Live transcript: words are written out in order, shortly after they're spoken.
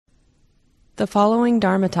The following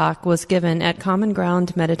Dharma talk was given at Common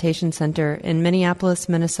Ground Meditation Center in Minneapolis,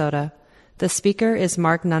 Minnesota. The speaker is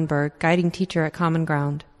Mark Nunberg, guiding teacher at Common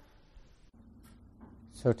Ground.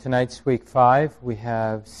 So tonight's week 5. We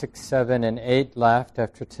have 6, 7, and 8 left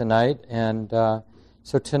after tonight. And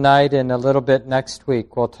so tonight and a little bit next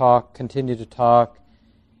week, we'll continue to talk,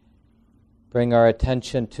 bring our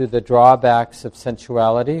attention to the drawbacks of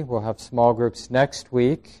sensuality. We'll have small groups next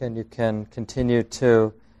week, and you can continue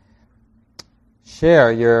to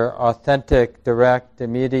share your authentic, direct,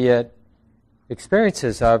 immediate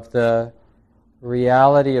experiences of the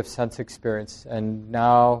reality of sense experience. And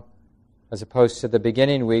now, as opposed to the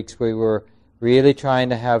beginning weeks, we were really trying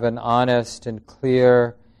to have an honest and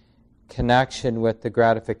clear connection with the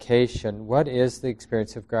gratification. What is the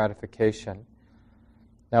experience of gratification?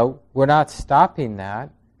 Now, we're not stopping that,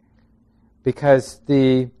 because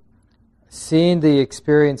seeing the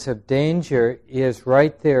experience of danger is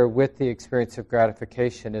right there with the experience of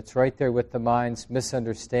gratification. It's right there with the mind's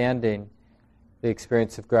misunderstanding the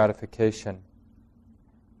experience of gratification.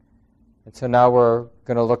 And so now we're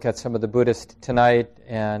going to look at some of the Buddhist tonight,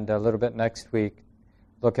 and a little bit next week,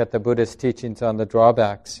 look at the Buddhist teachings on the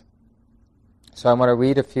drawbacks. So I want to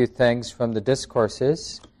read a few things from the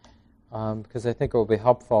discourses, because I think it will be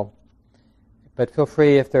helpful. But feel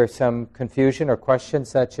free, if there's some confusion or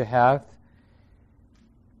questions that you have,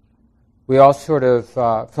 we all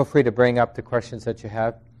feel free to bring up the questions that you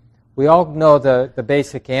have. We all know the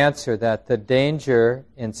basic answer, that the danger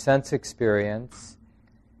in sense experience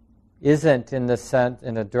isn't in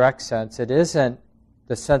a direct sense, it isn't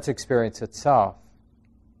the sense experience itself.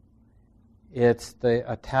 It's the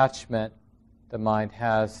attachment the mind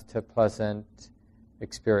has to pleasant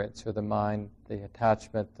experience, or the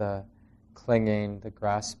attachment, the clinging, the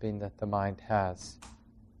grasping that the mind has.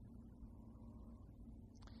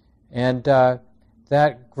 And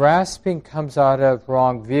that grasping comes out of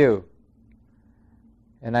wrong view.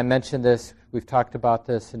 And I mentioned this, we've talked about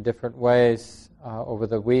this in different ways over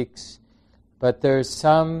the weeks, but there's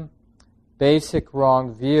some basic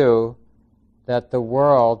wrong view that the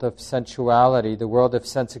world of sensuality, the world of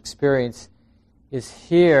sense experience, is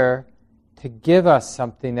here to give us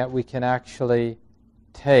something that we can actually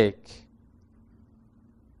take.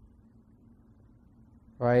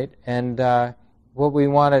 Right? And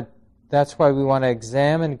that's why we want to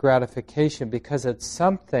examine gratification, because it's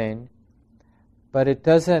something, but it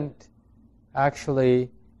doesn't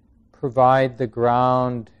actually provide the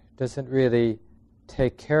ground, doesn't really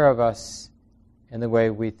take care of us in the way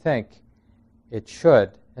we think it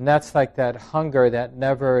should. And that's like that hunger that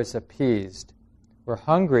never is appeased. We're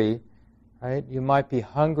hungry, right? You might be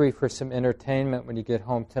hungry for some entertainment when you get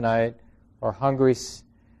home tonight, or hungry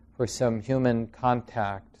for some human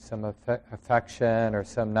contact, some affection, or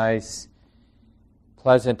some nice,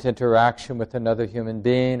 pleasant interaction with another human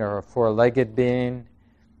being or a four-legged being.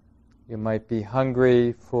 You might be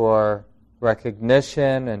hungry for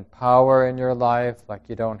recognition and power in your life, like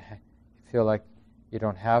you feel like you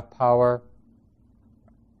don't have power.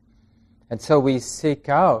 And so we seek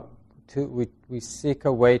we seek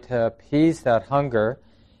a way to appease that hunger,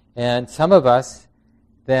 and some of us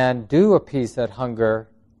then do appease that hunger.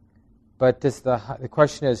 But the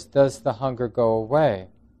question is, does the hunger go away?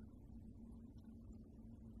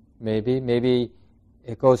 Maybe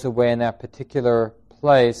it goes away in that particular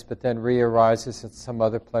place, but then re-arises at some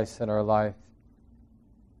other place in our life.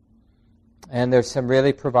 And there's some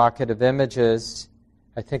really provocative images.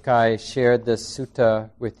 I think I shared this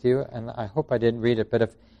sutta with you, and I hope I didn't read it, but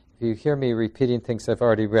if you hear me repeating things I've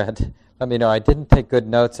already read, let me know. I didn't take good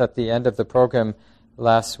notes at the end of the program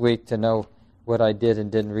last week to know what I did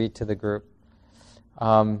and didn't read to the group.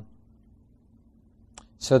 So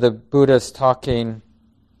the Buddha's talking,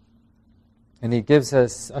 and he gives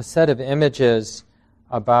us a set of images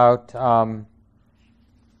about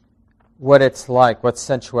what it's like, what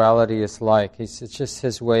sensuality is like. It's just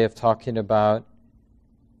his way of talking about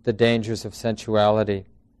the dangers of sensuality.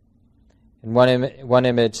 In one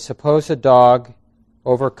image, suppose a dog,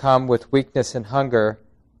 overcome with weakness and hunger,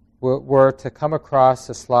 were to come across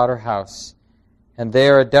a slaughterhouse, and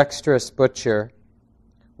there a dexterous butcher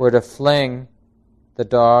were to fling the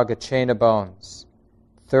dog a chain of bones,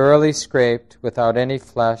 thoroughly scraped without any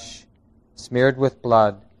flesh, smeared with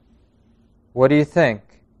blood. What do you think?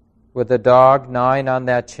 Would the dog gnawing on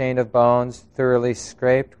that chain of bones, thoroughly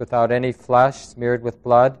scraped without any flesh, smeared with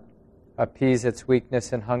blood, appease its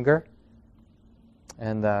weakness and hunger?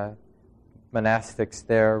 And the monastics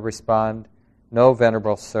there respond, "No,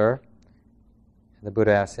 venerable sir." And the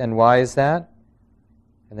Buddha asks, "And why is that?"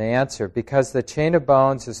 And they answer, "Because the chain of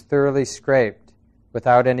bones is thoroughly scraped,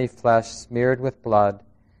 without any flesh, smeared with blood.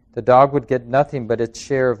 the dog would get nothing but its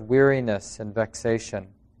share of weariness and vexation.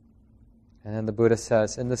 And then the Buddha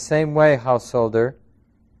says, in the same way, householder,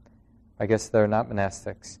 I guess they're not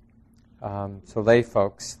monastics, so lay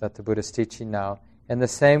folks that the Buddha is teaching now, in the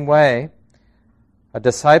same way, a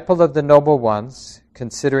disciple of the noble ones,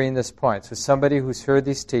 considering this point, so somebody who's heard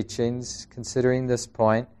these teachings, considering this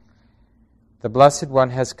point, the Blessed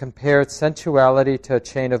One has compared sensuality to a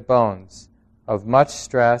chain of bones, of much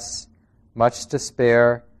stress, much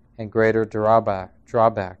despair, and greater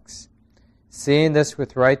drawbacks. Seeing this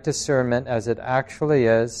with right discernment as it actually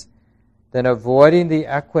is, then avoiding the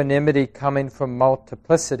equanimity coming from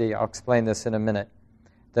multiplicity, I'll explain this in a minute,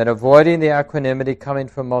 then avoiding the equanimity coming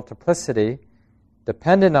from multiplicity,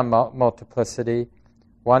 dependent on multiplicity,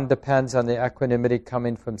 one depends on the equanimity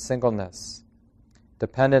coming from singleness,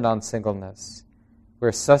 dependent on singleness,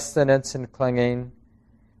 where sustenance and clinging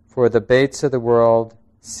for the baits of the world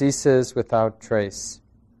ceases without trace.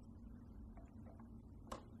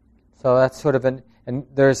 So that's sort of and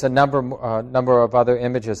there's a number of other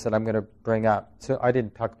images that I'm going to bring up. So I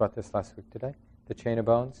didn't talk about this last week, did I? The chain of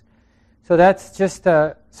bones. So that's just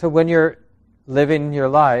so when you're living your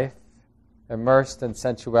life immersed in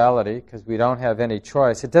sensuality, because we don't have any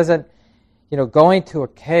choice. It doesn't, going to a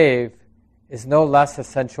cave is no less a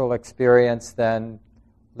sensual experience than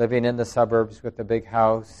living in the suburbs with a big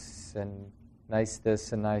house and nice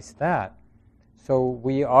this and nice that. So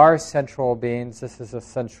we are sensual beings. This is a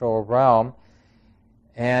sensual realm.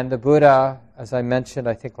 And the Buddha, as I mentioned,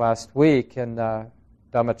 I think last week in the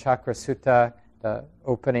Dhammacakra Sutta, the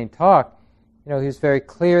opening talk, he was very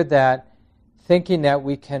clear that thinking that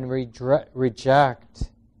we can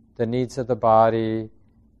reject the needs of the body,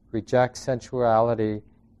 reject sensuality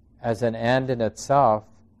as an end in itself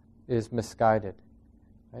is misguided.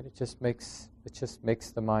 Right? It just makes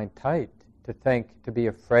the mind tight to be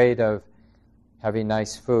afraid of having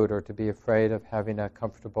nice food or to be afraid of having a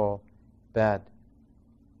comfortable bed.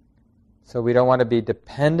 So we don't want to be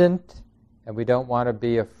dependent and we don't want to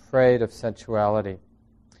be afraid of sensuality.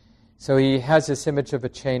 So he has this image of a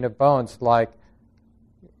chain of bones, like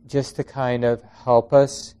just to kind of help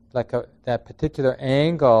us, like that particular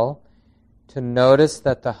angle, to notice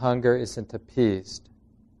that the hunger isn't appeased.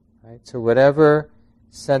 Right? So whatever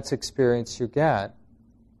sense experience you get,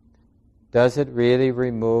 does it really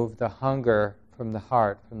remove the hunger from the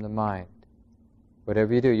heart, from the mind?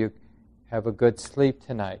 Whatever you do, you have a good sleep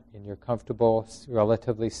tonight in your comfortable,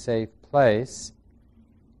 relatively safe place.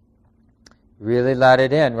 Really let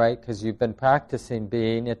it in, right? Because you've been practicing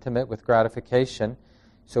being intimate with gratification.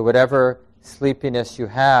 So whatever sleepiness you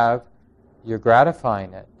have, you're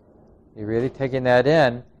gratifying it. You're really taking that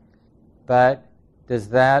in. But does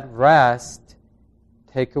that rest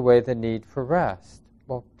take away the need for rest?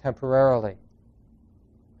 Well, temporarily.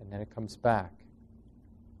 And then it comes back.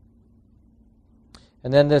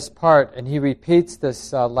 And then this part, and he repeats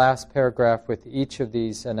this last paragraph with each of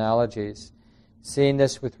these analogies. Seeing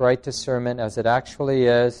this with right discernment as it actually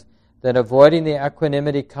is, then avoiding the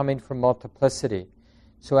equanimity coming from multiplicity.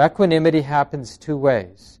 So equanimity happens two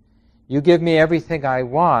ways. You give me everything I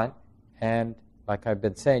want, and like I've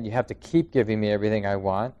been saying, you have to keep giving me everything I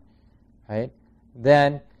want, right?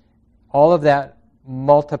 Then all of that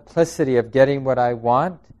multiplicity of getting what I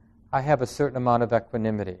want, I have a certain amount of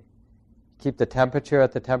equanimity. Keep the temperature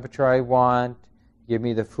at the temperature I want, give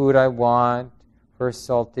me the food I want, first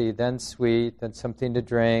salty, then sweet, then something to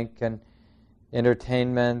drink, and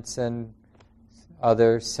entertainments and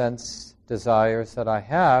other sense desires that I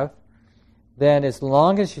have, then as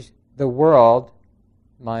long as the world,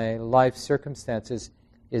 my life circumstances,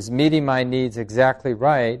 is meeting my needs exactly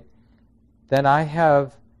right, then I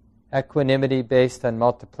have equanimity based on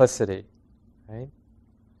multiplicity. Right?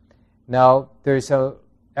 Now, there's a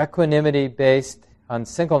equanimity based on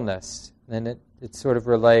singleness, and it sort of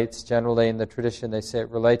relates, generally in the tradition they say it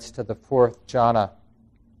relates to the fourth jhana,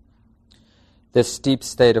 this deep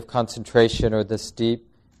state of concentration or this deep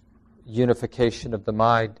unification of the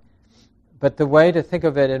mind. But the way to think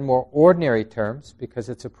of it in more ordinary terms, because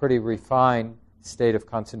it's a pretty refined state of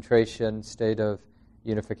concentration, state of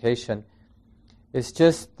unification, is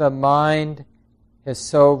just the mind is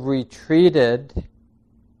so retreated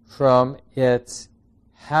from its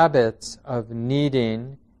habits of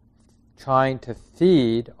needing, trying to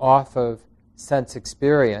feed off of sense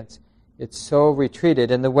experience. It's so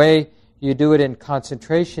retreated. And the way you do it in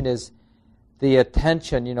concentration is the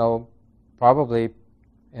attention, probably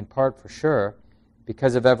in part for sure,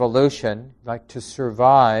 because of evolution, like to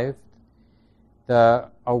survive, the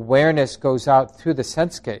awareness goes out through the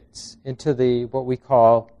sense gates into the what we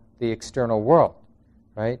call the external world,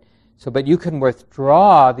 right? But you can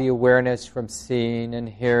withdraw the awareness from seeing and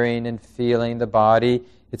hearing and feeling the body.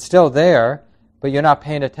 It's still there, but you're not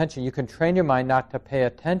paying attention. You can train your mind not to pay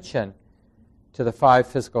attention to the 5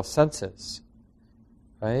 physical senses,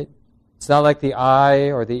 right? It's not like the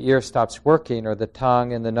eye or the ear stops working, or the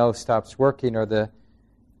tongue and the nose stops working, or the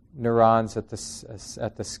neurons at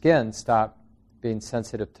the skin stop being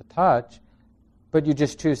sensitive to touch, but you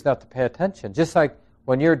just choose not to pay attention. Just like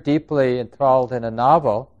when you're deeply enthralled in a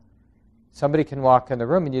novel, somebody can walk in the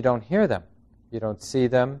room and you don't hear them. You don't see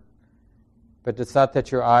them. But it's not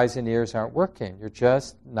that your eyes and ears aren't working. You're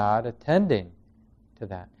just not attending to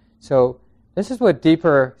that. So this is what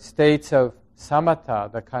deeper states of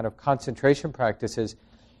samatha, the kind of concentration practices,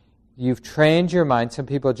 you've trained your mind. Some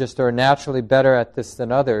people just are naturally better at this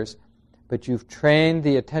than others, but you've trained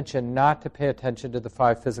the attention not to pay attention to the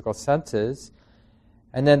 5 physical senses.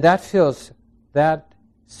 And then that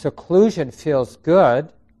seclusion feels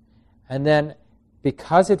good. And then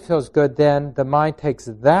because it feels good, then the mind takes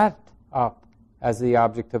that up as the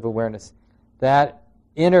object of awareness. That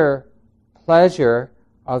inner pleasure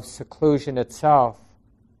of seclusion itself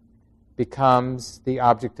becomes the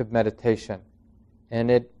object of meditation.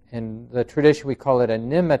 And in the tradition we call it a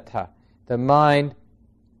nimitta. The mind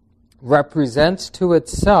represents to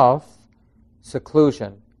itself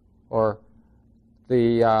seclusion, or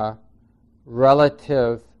the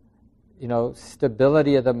relative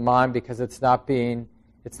stability of the mind, because it's not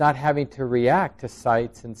having to react to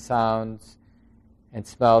sights and sounds and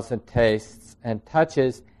smells and tastes and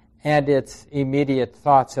touches and its immediate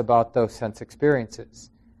thoughts about those sense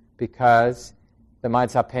experiences, because the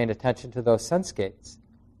mind's not paying attention to those sense gates.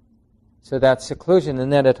 So that's seclusion,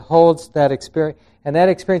 and then it holds that experience, and that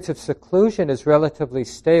experience of seclusion is relatively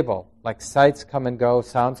stable. Like sights come and go,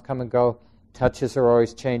 sounds come and go, touches are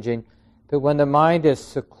always changing. But when the mind is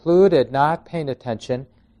secluded, not paying attention,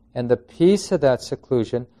 and the peace of that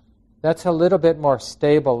seclusion, that's a little bit more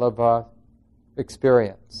stable of a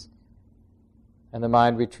experience. And the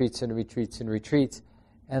mind retreats and retreats and retreats.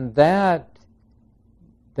 And that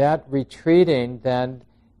retreating, then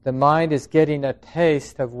the mind is getting a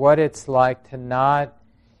taste of what it's like to not...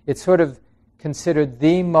 It's sort of considered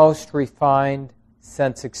the most refined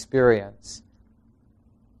sense experience.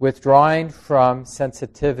 Withdrawing from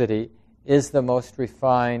sensitivity is the most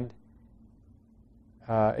refined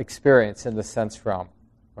experience in the sense realm,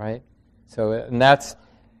 right? So, and that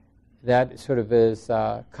sort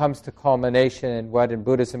of comes to culmination in what in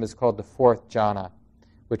Buddhism is called the 4th jhana,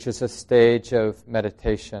 which is a stage of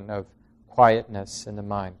meditation, of quietness in the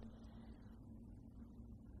mind.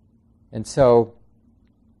 And so,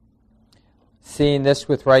 seeing this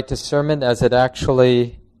with right discernment as it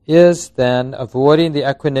actually is, then avoiding the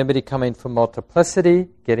equanimity coming from multiplicity,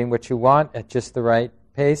 getting what you want at just the right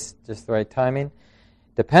pace, just the right timing.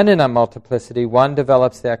 Dependent on multiplicity, one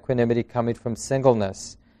develops the equanimity coming from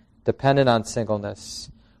singleness, dependent on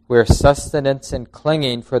singleness, where sustenance and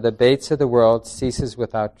clinging for the baits of the world ceases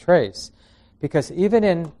without trace. Because even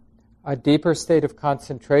in a deeper state of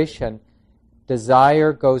concentration,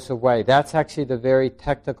 desire goes away. That's actually the very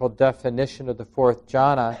technical definition of the 4th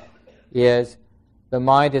jhana, is the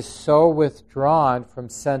mind is so withdrawn from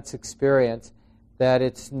sense experience that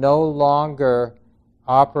it's no longer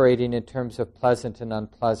operating in terms of pleasant and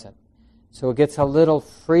unpleasant. So it gets a little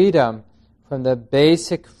freedom from the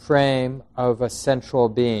basic frame of a sensual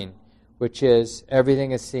being, which is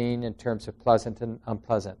everything is seen in terms of pleasant and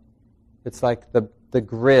unpleasant. It's like the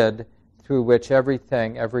grid through which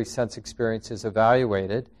every sense experience is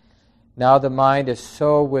evaluated. Now the mind is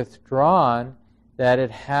so withdrawn that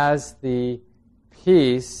it has the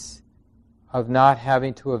peace of not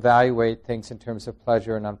having to evaluate things in terms of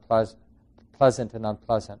pleasure and pleasant and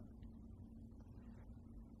unpleasant.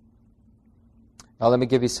 Now let me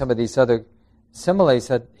give you some of these other similes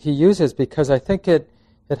that he uses, because I think it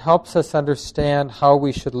helps us understand how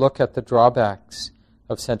we should look at the drawbacks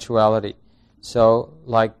of sensuality. So,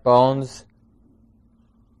 like bones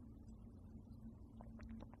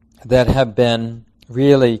that have been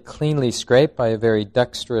really cleanly scraped by a very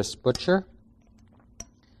dexterous butcher.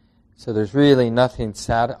 So there's really nothing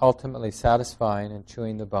ultimately satisfying in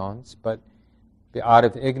chewing the bones, but out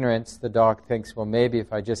of ignorance, the dog thinks, well, maybe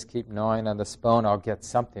if I just keep gnawing on this bone, I'll get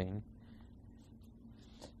something.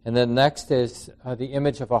 And then next is the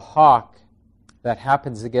image of a hawk that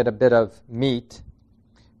happens to get a bit of meat,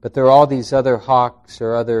 but there are all these other hawks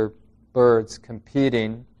or other birds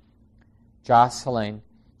competing, jostling.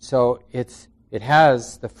 So it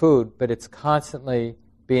has the food, but it's constantly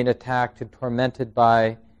being attacked and tormented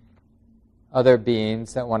by other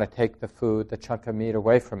beings that want to take the food, the chunk of meat,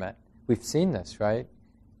 away from it. We've seen this, right?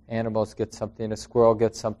 animals get something, a squirrel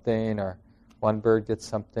gets something, or one bird gets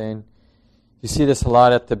something. You see this a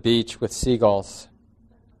lot at the beach with seagulls.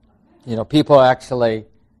 People actually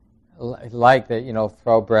like that,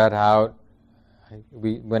 throw bread out.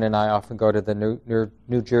 Wynn and I often go to the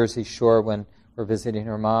New Jersey shore when we're visiting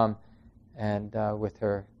her mom and with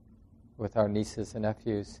our nieces and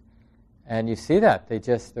nephews. And you see that.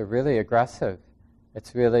 They're really aggressive.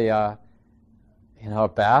 It's really a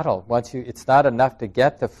battle. It's not enough to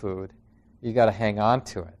get the food. You got to hang on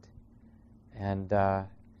to it. And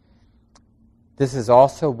this is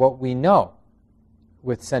also what we know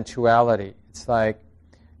with sensuality. It's like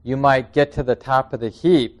you might get to the top of the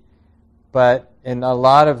heap, but in a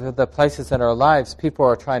lot of the places in our lives, people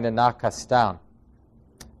are trying to knock us down.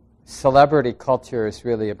 Celebrity culture is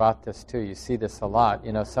really about this too. You see this a lot.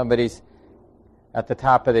 Somebody's at the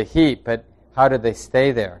top of the heap, but how do they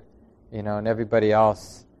stay there? And everybody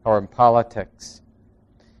else, or in politics.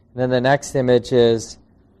 And then the next image is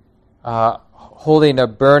holding a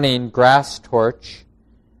burning grass torch,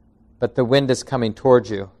 but the wind is coming towards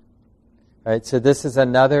you. Right? So this is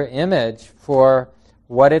another image for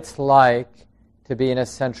what it's like to be in a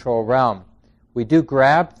sensual realm. We do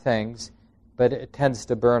grab things, but it tends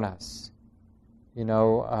to burn us. I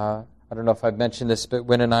don't know if I've mentioned this, but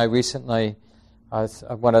Wynn and I recently,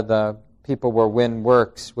 one of the people where Wynn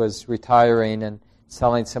works was retiring and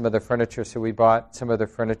selling some of the furniture, so we bought some of the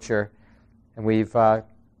furniture, and we've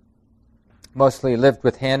mostly lived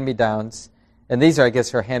with hand-me-downs. And these are, I guess,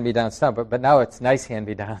 her hand-me-down stuff, but now it's nice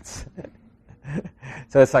hand-me-downs.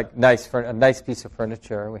 So it's like a nice piece of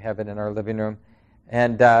furniture. We have it in our living room.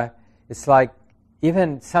 And it's like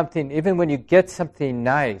even when you get something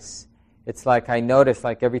nice, it's like I notice,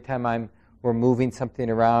 like every time we're moving something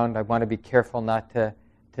around, I want to be careful not to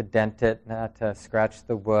dent it, not to scratch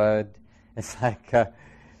the wood. It's like,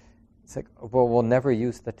 well, we'll never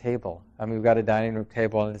use the table. I mean, we've got a dining room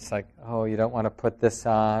table, and it's like, oh, you don't want to put this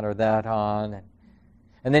on or that on.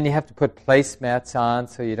 And then you have to put placemats on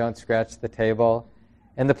so you don't scratch the table.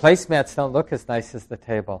 And the placemats don't look as nice as the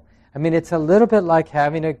table. I mean, it's a little bit like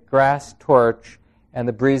having a grass torch and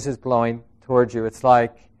the breeze is blowing towards you. It's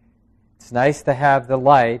like, it's nice to have the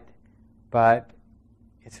light, but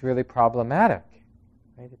it's really problematic.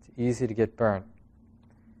 Right? It's easy to get burned.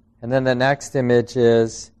 And then the next image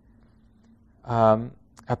is a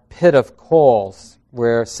pit of coals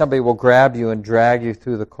where somebody will grab you and drag you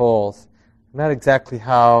through the coals. Not exactly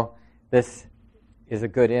how this is a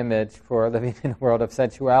good image for living in a world of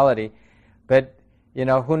sensuality, but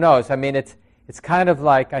who knows? I mean, it's kind of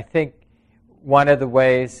like, I think one of the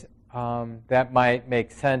ways that might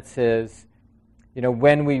make sense is,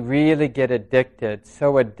 when we really get addicted,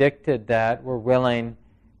 so addicted that we're willing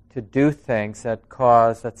to do things that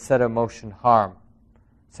set emotion harm.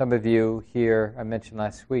 Some of you here, I mentioned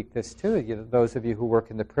last week this too, those of you who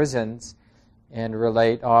work in the prisons and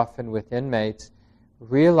relate often with inmates,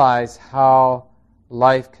 realize how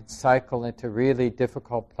life could cycle into really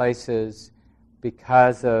difficult places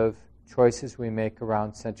because of choices we make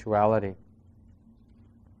around sensuality.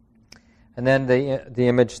 And then the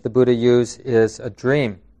image the Buddha used is a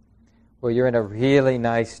dream, where you're in a really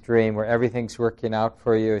nice dream, where everything's working out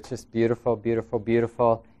for you. It's just beautiful, beautiful,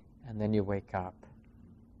 beautiful, and then you wake up.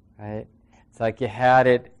 Right? It's like you had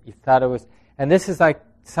it, you thought it was... And this is like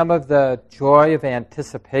some of the joy of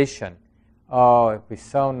anticipation. Oh, it would be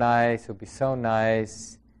so nice, it would be so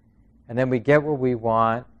nice. And then we get what we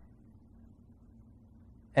want.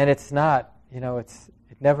 And it's not, it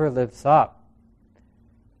never lives up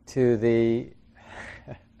to the...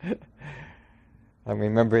 I'm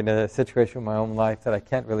remembering a situation in my own life that I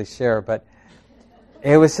can't really share, but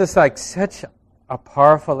it was just like such a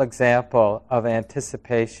powerful example of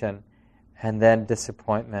anticipation and then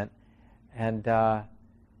disappointment. And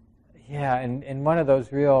in one of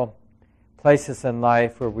those real places in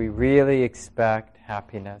life where we really expect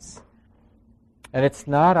happiness. And it's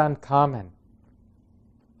not uncommon.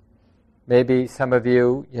 Maybe some of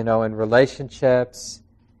you, in relationships,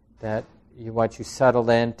 that once you settle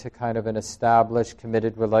into kind of an established,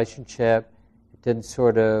 committed relationship, it didn't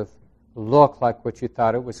sort of look like what you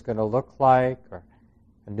thought it was going to look like, or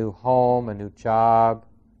a new home, a new job,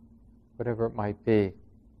 whatever it might be.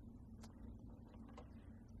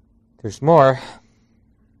 There's more.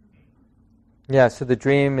 Yeah, so the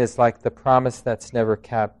dream is like the promise that's never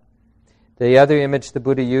kept. The other image the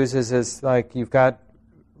Buddha uses is like you've got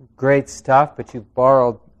great stuff, but you've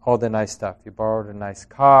borrowed all the nice stuff. You borrowed a nice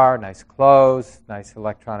car, nice clothes, nice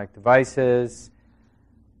electronic devices,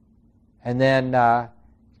 and then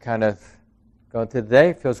kind of going through the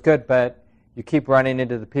day, feels good, but you keep running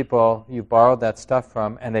into the people you borrowed that stuff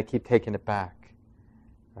from, and they keep taking it back.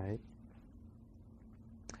 right?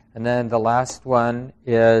 And then the last one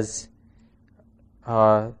is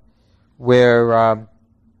where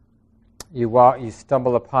you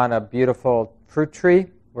stumble upon a beautiful fruit tree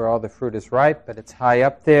where all the fruit is ripe, but it's high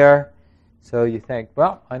up there. So you think,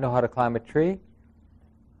 well, I know how to climb a tree.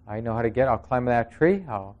 I'll climb that tree.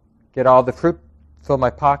 I'll get all the fruit, fill my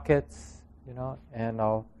pockets,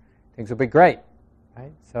 and things will be great,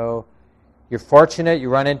 right? So you're fortunate, you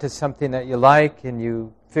run into something that you like, and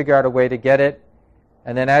you figure out a way to get it.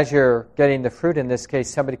 And then as you're getting the fruit, in this case,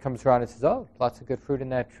 somebody comes around and says, oh, lots of good fruit in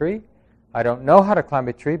that tree. I don't know how to climb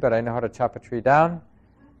a tree, but I know how to chop a tree down.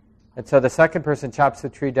 And so the second person chops the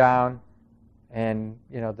tree down, and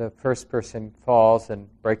the first person falls and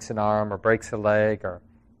breaks an arm or breaks a leg or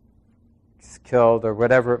is killed or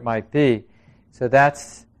whatever it might be. So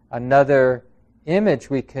that's another image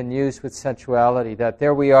we can use with sensuality, that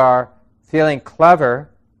there we are feeling clever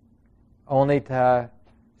only to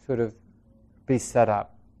sort of be set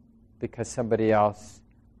up because somebody else,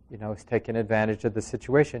 is taking advantage of the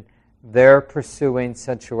situation. They're pursuing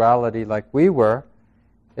sensuality like we were.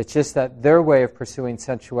 It's just that their way of pursuing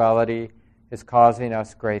sensuality is causing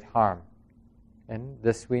us great harm. And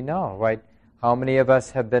this we know, right? How many of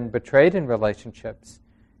us have been betrayed in relationships,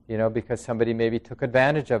 because somebody maybe took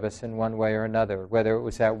advantage of us in one way or another, whether it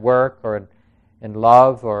was at work or in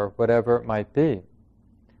love or whatever it might be.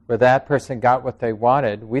 Where that person got what they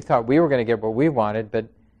wanted. We thought we were going to get what we wanted, but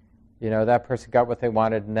that person got what they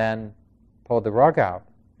wanted and then pulled the rug out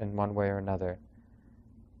in one way or another.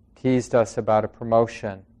 Teased us about a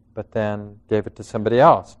promotion, but then gave it to somebody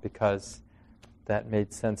else because that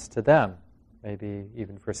made sense to them, maybe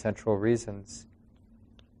even for sensual reasons.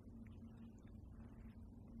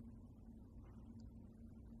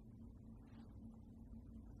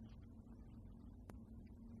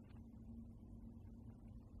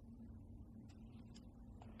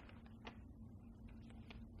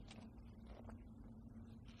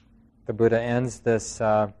 The Buddha ends this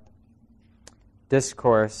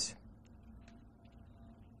discourse.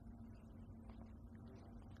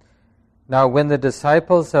 Now, when the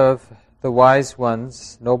disciples of the wise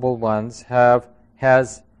ones, noble ones,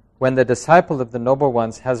 when the disciple of the noble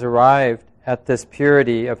ones has arrived at this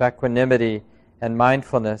purity of equanimity and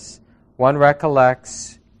mindfulness, one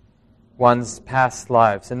recollects one's past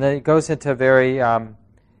lives. And then it goes into a very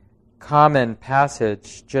common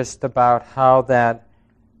passage just about how that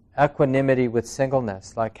equanimity with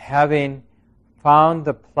singleness, like having found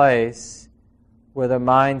the place where the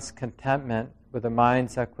mind's contentment, where the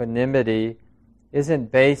mind's equanimity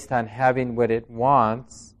isn't based on having what it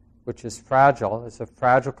wants, which is fragile, it's a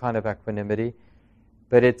fragile kind of equanimity,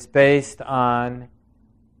 but it's based on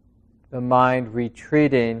the mind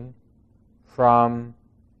retreating from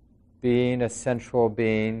being a sensual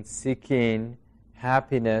being, seeking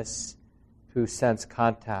happiness through sense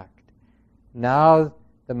contact. Now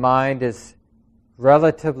the mind is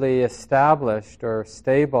relatively established or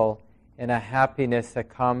stable in a happiness that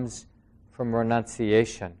comes from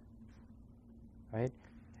renunciation, right?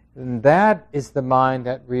 And that is the mind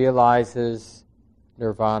that realizes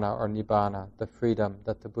nirvana or nibbana, the freedom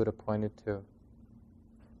that the Buddha pointed to.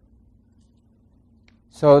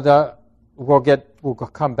 So we'll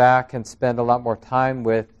come back and spend a lot more time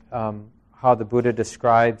with how the Buddha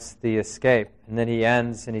describes the escape, and then he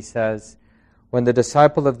ends and he says, when the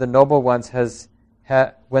disciple of the noble ones has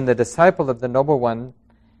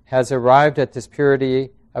arrived at this purity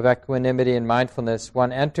of equanimity and mindfulness,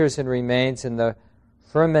 one enters and remains in the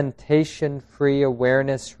fermentation-free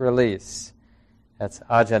awareness release. That's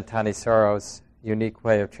Ajahn Thanissaro's unique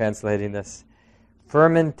way of translating this.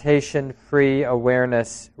 Fermentation-free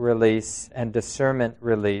awareness release and discernment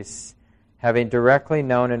release, having directly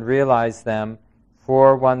known and realized them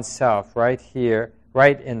for oneself, right here,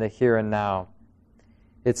 right in the here and now.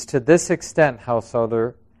 It's to this extent,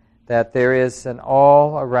 householder, that there is an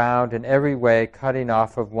all-around, in every way, cutting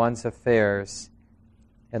off of one's affairs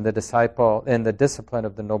in the discipline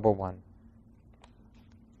of the noble one.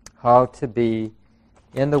 How to be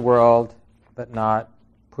in the world, but not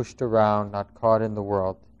pushed around, not caught in the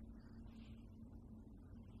world.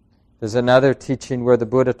 There's another teaching where the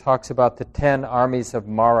Buddha talks about the 10 armies of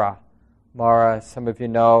Mara. Mara, some of you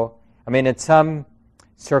know, in some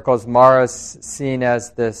circles, Mara is seen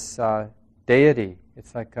as this deity.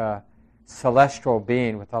 It's like a celestial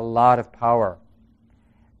being with a lot of power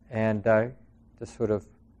and the sort of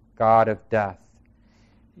god of death.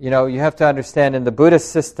 You have to understand in the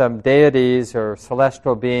Buddhist system, deities or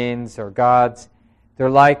celestial beings or gods, they're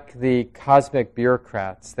like the cosmic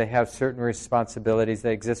bureaucrats. They have certain responsibilities.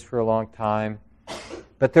 They exist for a long time.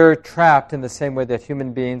 But they're trapped in the same way that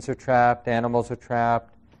human beings are trapped, animals are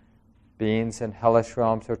trapped, beings in hellish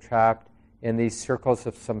realms are trapped in these circles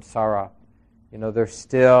of samsara. They're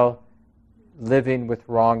still living with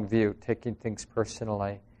wrong view, taking things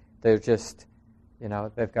personally. They're just,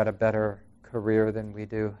 they've got a better career than we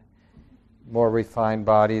do, more refined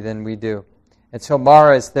body than we do. And so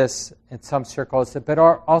Mara is this in some circles, but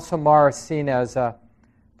also Mara is seen as a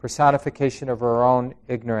personification of our own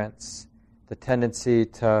ignorance, the tendency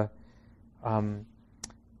to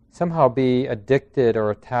somehow be addicted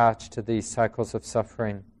or attached to these cycles of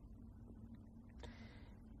suffering.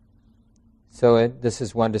 So this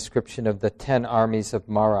is one description of the 10 armies of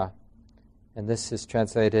Mara. And this is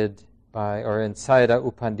translated by, or in Sayadaw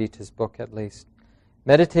U Pandita's book at least.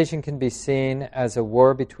 Meditation can be seen as a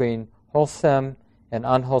war between wholesome and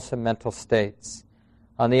unwholesome mental states.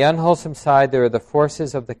 On the unwholesome side, there are the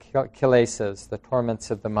forces of the kilesas, the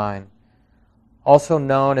torments of the mind, also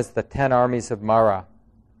known as the 10 armies of Mara.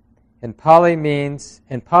 In Pali,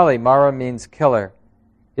 Mara means killer.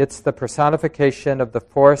 It's the personification of the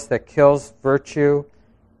force that kills virtue,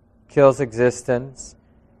 kills existence.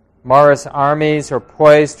 Mara's armies are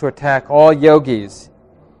poised to attack all yogis.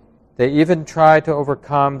 They even try to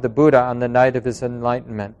overcome the Buddha on the night of his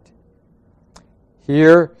enlightenment.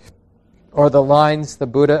 Here are the lines the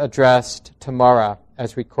Buddha addressed to Mara,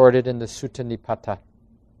 as recorded in the Sutta Nipata.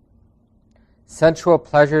 Sensual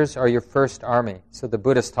pleasures are your first army. So the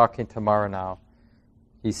Buddha's talking to Mara now.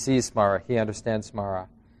 He sees Mara. He understands Mara.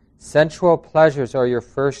 Sensual pleasures are your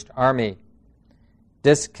first army.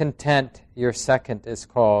 Discontent, your second, is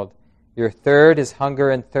called. Your third is hunger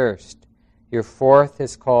and thirst. Your fourth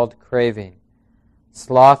is called craving.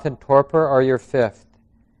 Sloth and torpor are your fifth.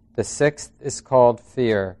 The sixth is called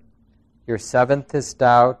fear. Your seventh is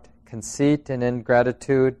doubt. Conceit and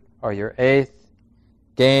ingratitude are your eighth.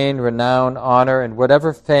 Gain, renown, honor, and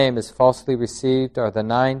whatever fame is falsely received are the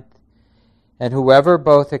ninth. And whoever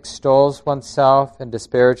both extols oneself and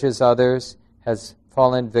disparages others has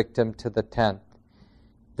fallen victim to the 10th.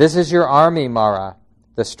 This is your army, Mara,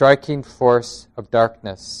 the striking force of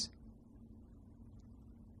darkness.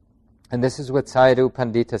 And this is what Sayadaw U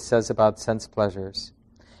Pandita says about sense pleasures.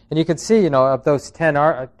 And you can see, of those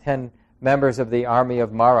 10 members of the army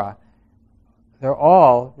of Mara, they're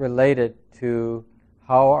all related to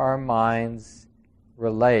how our minds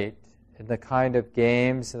relate and the kind of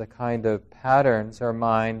games and the kind of patterns our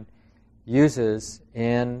mind uses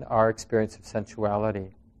in our experience of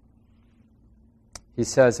sensuality. He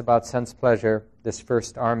says about sense pleasure, this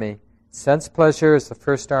first army, sense pleasure is the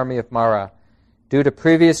first army of Mara. Due to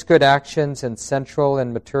previous good actions in central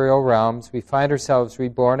and material realms, we find ourselves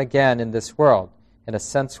reborn again in this world, in a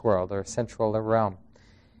sense world or a central realm.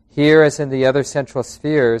 Here, as in the other central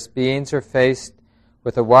spheres, beings are faced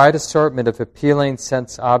with a wide assortment of appealing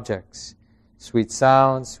sense objects, sweet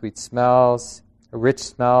sounds, sweet smells, rich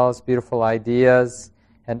smells, beautiful ideas,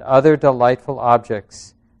 and other delightful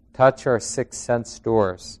objects touch our 6 sense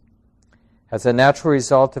doors. As a natural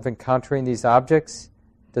result of encountering these objects,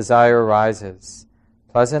 desire arises.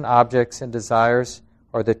 Pleasant objects and desires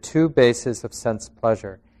are the 2 bases of sense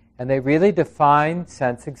pleasure, and they really define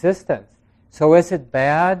sense existence. So is it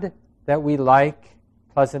bad that we like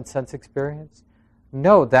pleasant sense experience?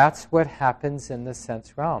 No, that's what happens in the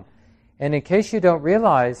sense realm. And in case you don't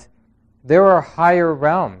realize, there are higher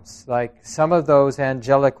realms. Like some of those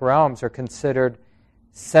angelic realms are considered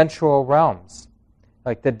sensual realms.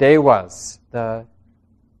 Like the devas, the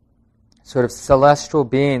sort of celestial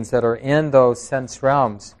beings that are in those sense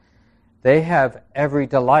realms, they have every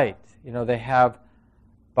delight. They have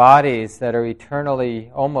bodies that are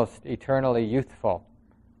almost eternally youthful.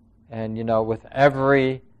 And, with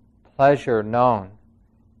every pleasure known,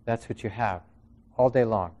 that's what you have all day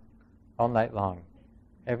long, all night long.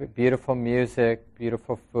 Every beautiful music,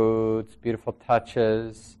 beautiful foods, beautiful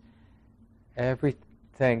touches,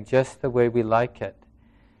 everything just the way we like it.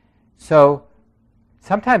 So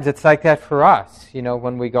sometimes it's like that for us,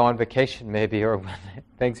 when we go on vacation maybe, or when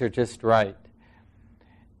things are just right.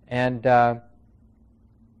 And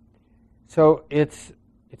so it's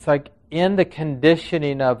like in the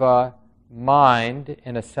conditioning of a mind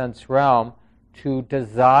in a sense realm to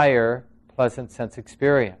desire pleasant sense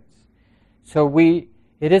experience. So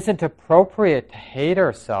it isn't appropriate to hate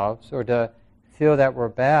ourselves or to feel that we're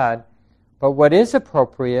bad, but what is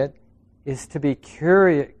appropriate is to be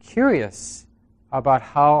curious about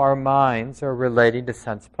how our minds are relating to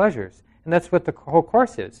sense pleasures. And that's what the whole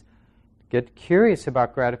course is. Get curious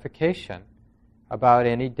about gratification, about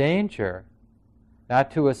any danger.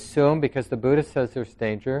 Not to assume because the Buddha says there's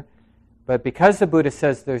danger, but because the Buddha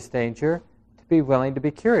says there's danger, to be willing to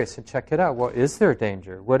be curious and check it out. Well, is there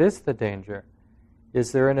danger? What is the danger?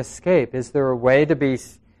 Is there an escape? Is there a way to be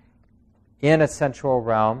in a sensual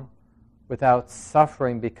realm without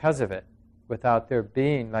suffering because of it, without there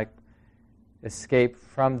being like escape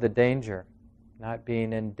from the danger, not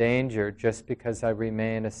being in danger just because I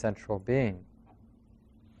remain a sensual being.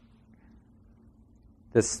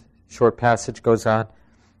 This short passage goes on.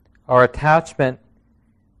 Our attachment,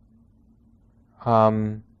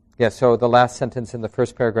 so the last sentence in the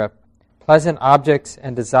first paragraph, pleasant objects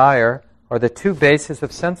and desire are the two bases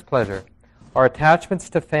of sense pleasure. Our attachments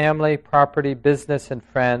to family, property, business, and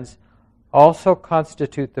friends also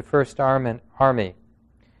constitute the first army.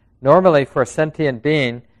 Normally, for a sentient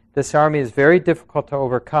being, this army is very difficult to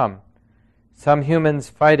overcome. Some humans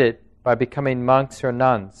fight it by becoming monks or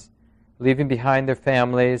nuns, leaving behind their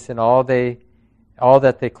families and all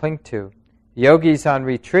that they cling to. Yogis on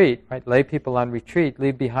retreat, right, lay people on retreat,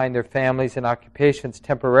 leave behind their families and occupations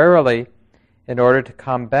temporarily in order to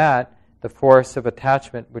combat the force of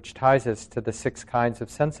attachment which ties us to the 6 kinds of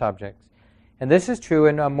sense objects. And this is true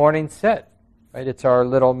in a morning sit, right? It's our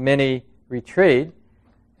little mini retreat.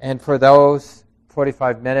 And for those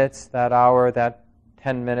 45 minutes, that hour, that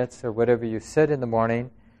 10 minutes, or whatever you sit in the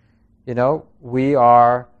morning, we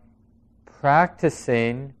are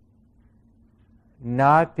practicing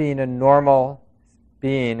not being a normal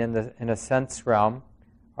being in a sense realm,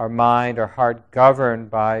 our mind, our heart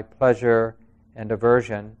governed by pleasure and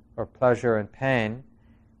aversion, or pleasure and pain,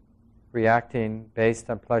 reacting based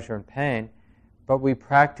on pleasure and pain, but we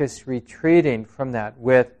practice retreating from that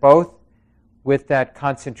with that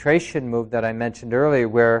concentration move that I mentioned earlier,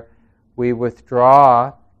 where we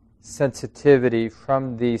withdraw sensitivity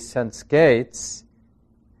from these sense gates,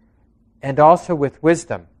 and also with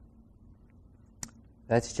wisdom.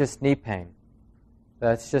 That's just knee pain.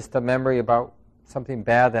 That's just a memory about something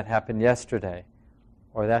bad that happened yesterday.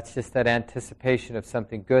 Or that's just that anticipation of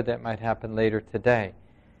something good that might happen later today.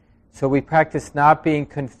 So we practice not being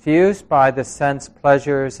confused by the sense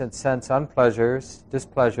pleasures and sense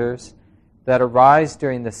displeasures that arise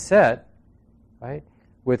during the sit, right?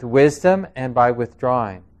 With wisdom and by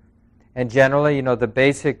withdrawing. And generally, the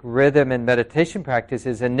basic rhythm in meditation practice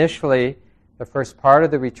is initially, the first part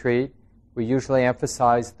of the retreat, we usually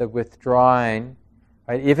emphasize the withdrawing,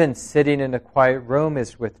 right? Even sitting in a quiet room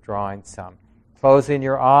is withdrawing some. Closing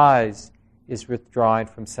your eyes is withdrawing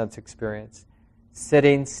from sense experience.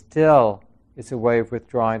 Sitting still is a way of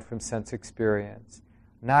withdrawing from sense experience.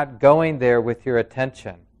 Not going there with your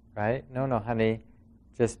attention, right? No, honey,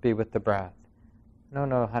 just be with the breath.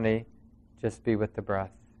 No, honey, just be with the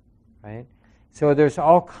breath, right? So there's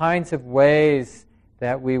all kinds of ways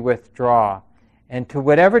that we withdraw. And to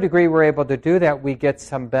whatever degree we're able to do that, we get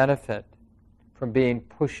some benefit from being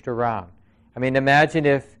pushed around. I mean, imagine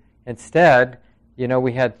if instead,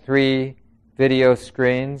 we had 3 video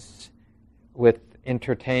screens with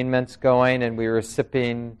entertainments going, and we were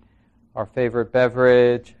sipping our favorite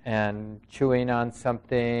beverage and chewing on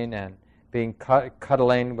something and being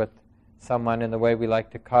cuddling with someone in the way we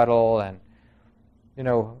like to cuddle, and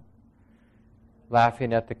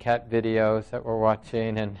laughing at the cat videos that we're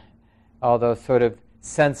watching and all those sort of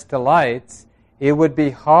sense delights. It would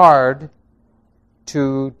be hard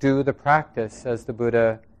to do the practice as the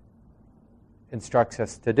Buddha instructs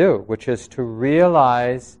us to do, which is to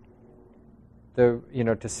realize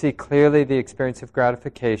to see clearly the experience of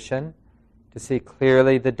gratification, to see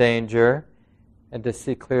clearly the danger, and to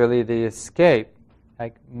see clearly the escape.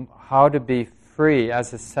 Like how to be free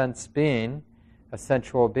as a sense being, a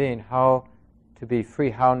sensual being, how to be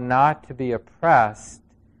free, how not to be oppressed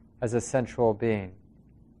as a sensual being,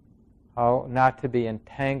 how not to be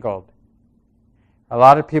entangled. A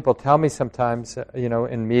lot of people tell me sometimes,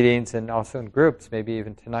 in meetings and also in groups, maybe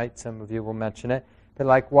even tonight some of you will mention it, but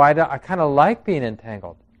I kind of like being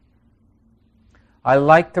entangled. I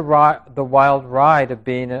like the wild ride of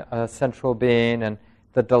being a sensual being and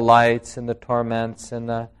the delights and the torments and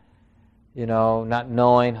the, not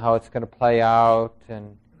knowing how it's going to play out.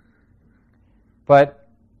 But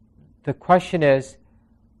the question is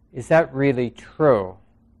that really true?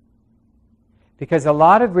 Because a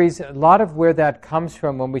lot of where that comes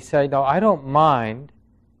from when we say, no, I don't mind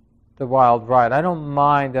the wild ride. I don't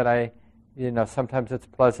mind that sometimes it's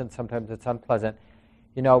pleasant, sometimes it's unpleasant.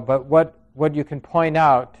 But what you can point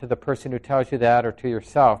out to the person who tells you that or to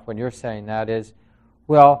yourself when you're saying that is,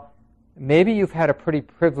 well, maybe you've had a pretty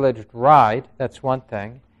privileged ride, that's one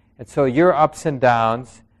thing, and so your ups and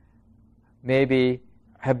downs maybe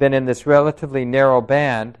have been in this relatively narrow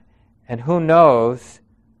band, and who knows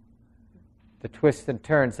the twists and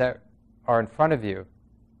turns that are in front of you.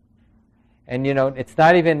 And it's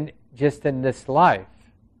not even just in this life.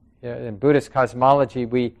 In Buddhist cosmology,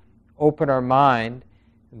 we open our mind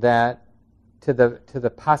that to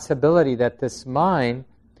the possibility that this mind,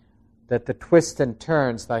 that the twists and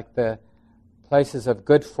turns, like the places of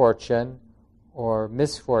good fortune or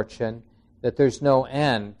misfortune, that there's no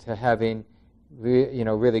end to having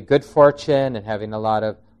really good fortune and having a lot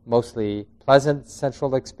of mostly pleasant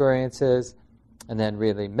sensual experiences, and then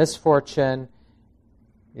really misfortune,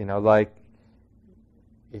 like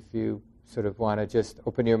if you sort of want to just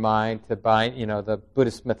open your mind to the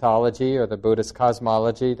Buddhist mythology or the Buddhist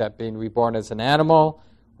cosmology, that being reborn as an animal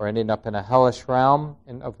or ending up in a hellish realm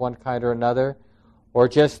of one kind or another, or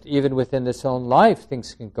just even within this own life,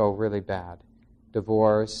 things can go really bad.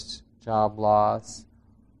 Divorce, job loss,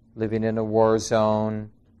 living in a war zone,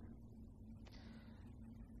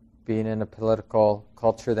 being in a political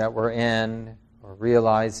culture that we're in, or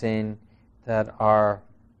realizing that our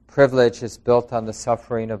privilege is built on the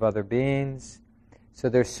suffering of other beings. So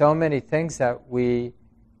there's so many things that we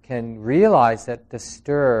can realize that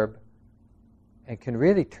disturb and can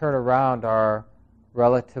really turn around our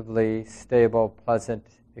relatively stable, pleasant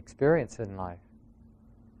experience in life.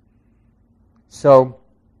 So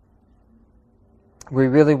we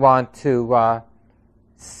really want to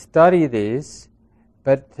study these,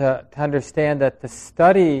 but to understand that the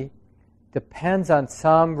study depends on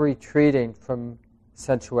some retreating from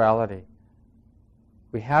sensuality.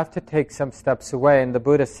 We have to take some steps away, and the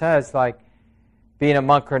Buddha says, like, being a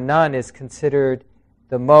monk or nun is considered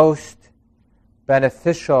the most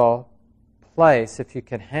beneficial place, if you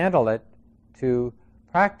can handle it, to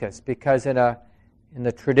practice, because in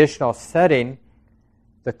the traditional setting,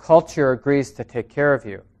 the culture agrees to take care of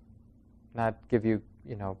you, not give you,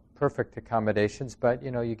 perfect accommodations, but,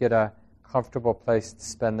 you get a comfortable place to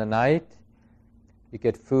spend the night. You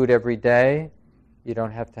get food every day. You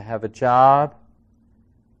don't have to have a job.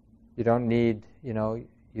 You don't need, you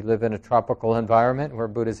live in a tropical environment where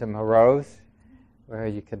Buddhism arose, where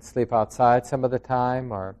you can sleep outside some of the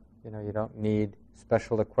time, or, you don't need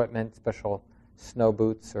special equipment, special snow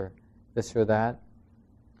boots or this or that.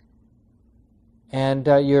 And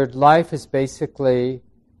your life is basically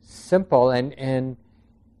simple. And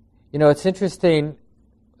it's interesting.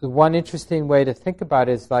 One interesting way to think about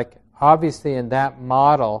it is, like, obviously in that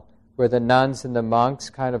model where the nuns and the monks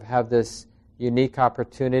kind of have this unique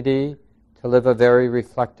opportunity to live a very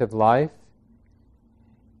reflective life.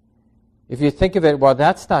 If you think of it, well,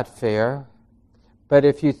 that's not fair. But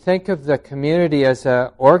if you think of the community as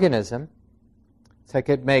an organism, it's like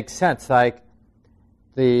it makes sense. Like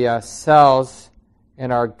the cells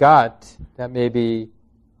in our gut that maybe,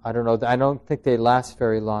 I don't know, I don't think they last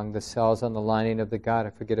very long, the cells on the lining of the gut. I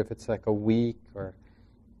forget if it's like a week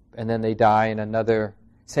and then they die in another.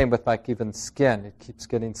 Same with like even skin. It keeps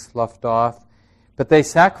getting sloughed off. But they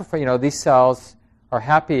sacrifice, these cells are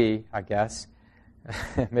happy, I guess.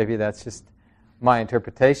 Maybe that's just my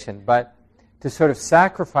interpretation. But to sort of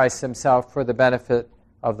sacrifice themselves for the benefit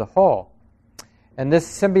of the whole. And this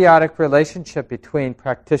symbiotic relationship between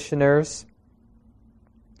practitioners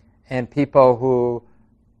and people who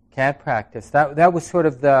can't practice, that was sort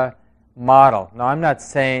of the model. Now, I'm not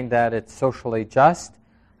saying that it's socially just.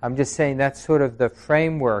 I'm just saying that's sort of the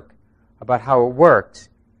framework about how it works.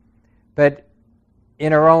 But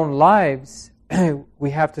in our own lives, we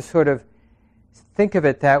have to sort of think of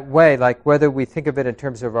it that way, like whether we think of it in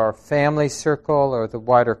terms of our family circle or the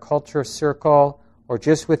wider culture circle or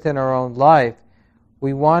just within our own life,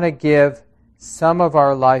 we want to give some of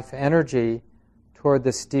our life energy toward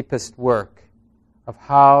this deepest work of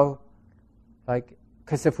how,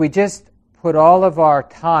 because if we just put all of our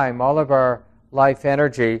time, all of our life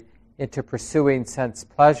energy into pursuing sense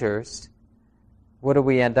pleasures, what do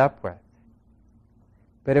we end up with?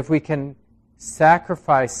 But if we can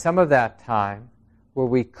sacrifice some of that time where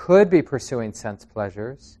we could be pursuing sense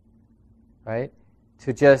pleasures, right,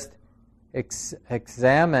 to just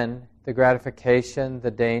examine the gratification,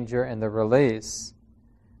 the danger, and the release,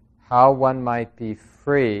 how one might be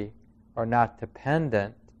free or not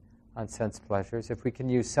dependent on sense pleasures, if we can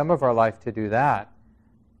use some of our life to do that.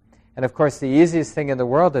 And of course, the easiest thing in the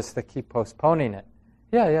world is to keep postponing it.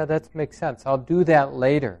 Yeah, that makes sense. I'll do that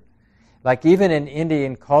later. Like even in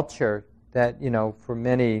Indian culture that, for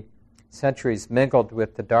many centuries mingled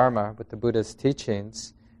with the Dharma, with the Buddha's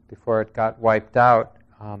teachings, before it got wiped out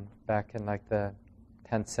back in like the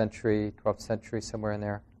 10th century, 12th century, somewhere in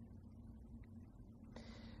there.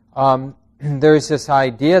 There's this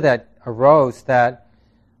idea that arose that,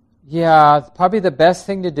 probably the best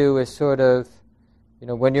thing to do is sort of,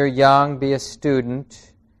 when you're young, be a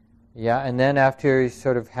student, and then after you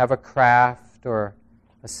sort of have a craft or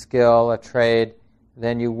a skill, a trade,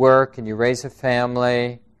 then you work and you raise a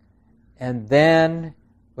family, and then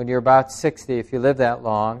when you're about 60, if you live that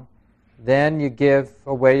long, then you give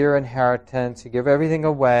away your inheritance, you give everything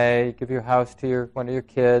away, you give your house to one of your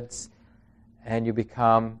kids, and you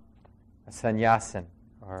become a sannyasin,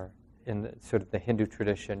 or in sort of the Hindu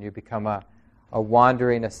tradition, you become a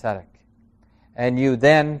wandering ascetic. And you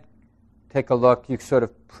then take a look, you sort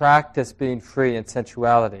of practice being free in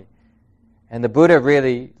sensuality. And the Buddha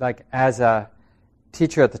really, like as a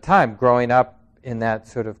teacher at the time, growing up in that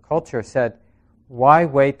sort of culture, said, why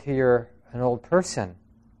wait till you're an old person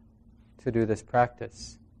to do this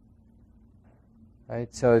practice?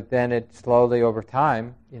 Right? So then it slowly over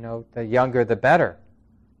time, the younger the better.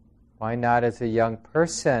 Why not as a young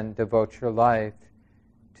person devote your life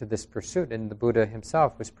to this pursuit? And the Buddha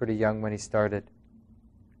himself was pretty young when he started.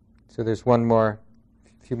 So there's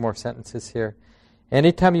few more sentences here.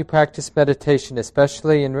 Anytime you practice meditation,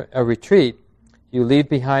 especially in a retreat, you leave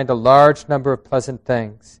behind a large number of pleasant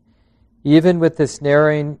things. Even with this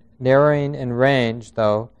narrowing in range,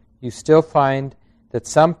 though, you still find that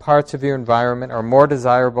some parts of your environment are more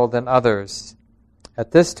desirable than others.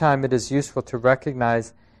 At this time, it is useful to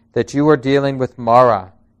recognize that you are dealing with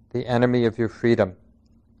Mara, the enemy of your freedom.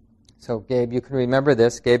 So, Gabe, you can remember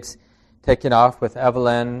this. Gabe's taken off with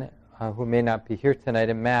Evelyn, who may not be here tonight,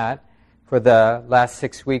 and Matt, for the last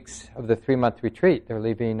 6 weeks of the 3-month retreat. They're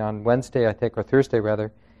leaving on Wednesday, I think, or Thursday,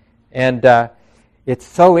 rather. And it's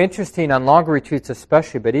so interesting on longer retreats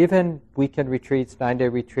especially, but even weekend retreats, 9-day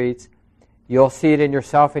retreats, you'll see it in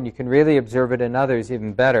yourself and you can really observe it in others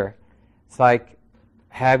even better. It's like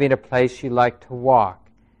having a place you like to walk,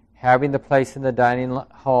 having the place in the dining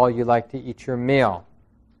hall you like to eat your meal.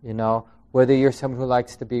 Whether you're someone who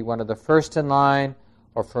likes to be one of the first in line,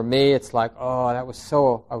 or for me, it's like, I was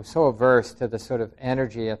so averse to the sort of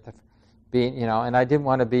energy at the being, and I didn't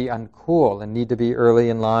want to be uncool and need to be early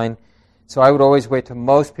in line. So I would always wait till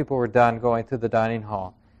most people were done going through the dining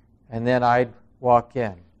hall. And then I'd walk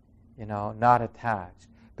in, not attached.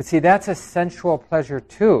 But see, that's a sensual pleasure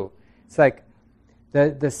too. It's like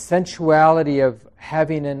the sensuality of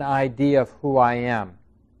having an idea of who I am,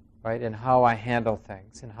 right, and how I handle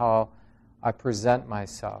things, and how I present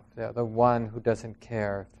myself, the one who doesn't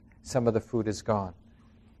care if some of the food is gone.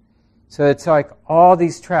 So it's like all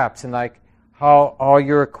these traps, and like how all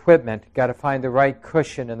your equipment, got to find the right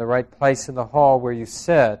cushion in the right place in the hall where you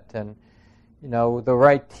sit, and the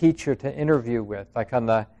right teacher to interview with. Like on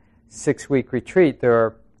the 6-week retreat, there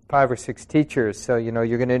are 5 or 6 teachers, so you're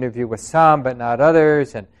going to interview with some but not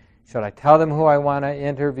others, and should I tell them who I want to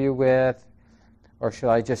interview with? Or should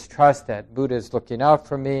I just trust that Buddha is looking out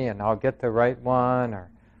for me and I'll get the right one?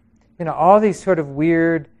 Or, all these sort of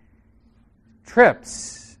weird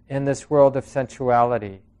trips in this world of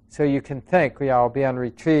sensuality. So you can think, I'll be on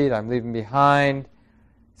retreat, I'm leaving behind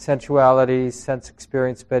sensuality, sense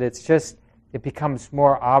experience, but it becomes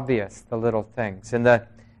more obvious, the little things, and the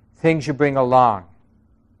things you bring along.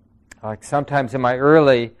 Like sometimes in my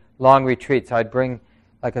early long retreats, I'd bring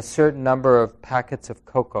like a certain number of packets of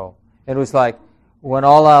cocoa. It was like, when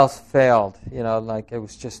all else failed, like it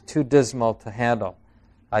was just too dismal to handle,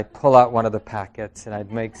 I'd pull out one of the packets and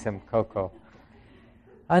I'd make some cocoa.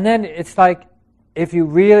 And then it's like, if you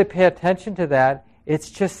really pay attention to that,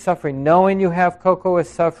 it's just suffering. Knowing you have cocoa is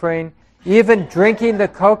suffering. Even drinking the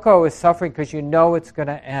cocoa is suffering because you know it's going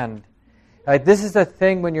to end. Like, this is the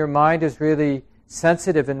thing when your mind is really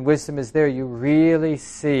sensitive and wisdom is there, you really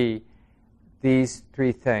see these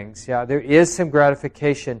 3 things. Yeah, there is some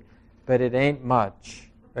gratification, but it ain't much,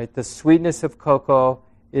 right? The sweetness of cocoa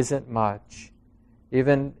isn't much.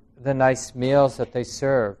 Even the nice meals that they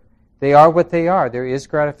serve, they are what they are. There is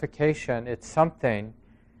gratification. It's something,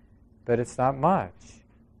 but it's not much.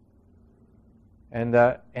 And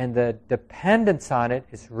the dependence on it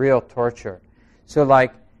is real torture. So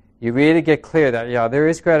like, you really get clear that, there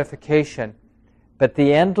is gratification, but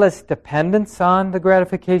the endless dependence on the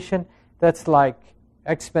gratification, that's like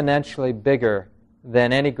exponentially bigger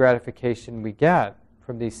than any gratification we get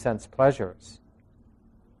from these sense pleasures.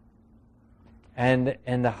 And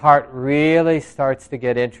the heart really starts to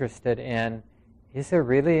get interested in, is there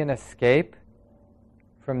really an escape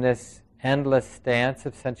from this endless dance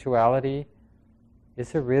of sensuality?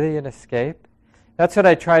 Is there really an escape? That's what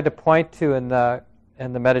I tried to point to in the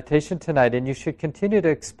meditation tonight, and you should continue to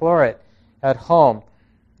explore it at home.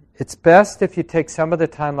 It's best if you take some of the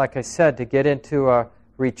time, like I said, to get into a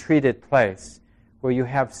retreated place where you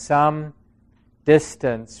have some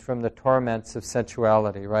distance from the torments of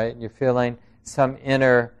sensuality, right? And you're feeling some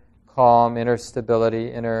inner calm, inner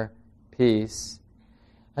stability, inner peace.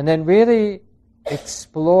 And then really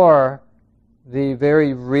explore the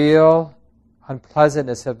very real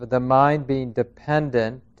unpleasantness of the mind being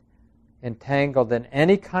dependent, entangled in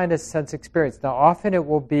any kind of sense experience. Now, often it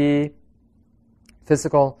will be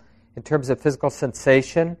In terms of physical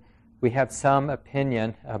sensation, we have some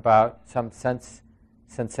opinion about some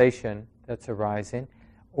sensation that's arising,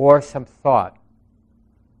 or some thought,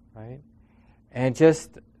 right? And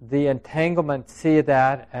just the entanglement, see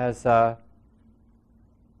that as a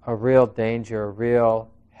real danger, a real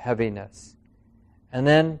heaviness. And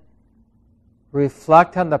then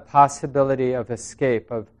reflect on the possibility of escape,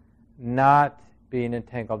 of not being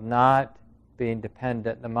entangled, not being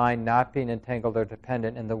dependent, the mind not being entangled or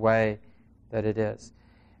dependent in the way that it is.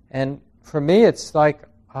 And for me, it's like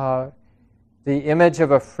the image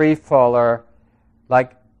of a free faller,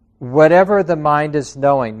 like whatever the mind is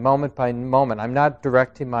knowing, moment by moment. I'm not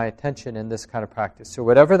directing my attention in this kind of practice. So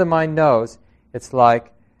whatever the mind knows, it's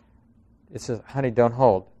like, it says, honey, don't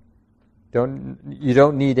hold. You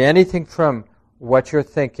don't need anything from what you're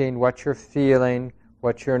thinking, what you're feeling,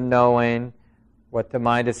 what you're knowing, what the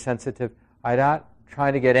mind is sensitive. I'm not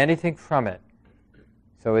trying to get anything from it.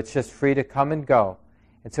 So it's just free to come and go.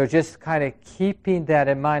 And so just kind of keeping that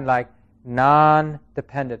in mind, like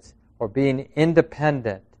non-dependence or being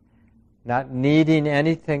independent, not needing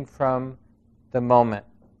anything from the moment,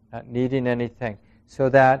 not needing anything. So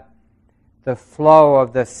that the flow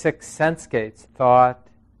of the 6 sense gates, thought,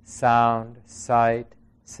 sound, sight,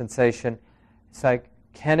 sensation, it's like,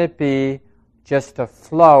 can it be just a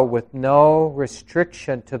flow with no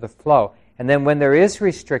restriction to the flow? And then when there is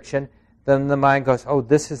restriction, then the mind goes, oh,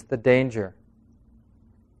 this is the danger.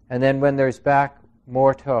 And then when there's back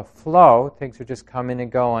more to a flow, things are just coming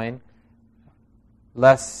and going,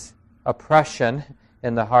 less oppression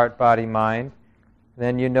in the heart, body, mind,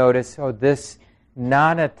 then you notice, oh, this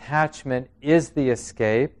non-attachment is the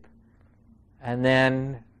escape, and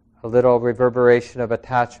then a little reverberation of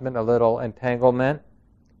attachment, a little entanglement.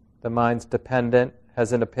 The mind's dependent,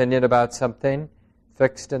 has an opinion about something,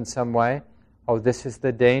 fixed in some way. Oh, this is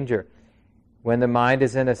the danger. When the mind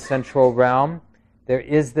is in a sensual realm, there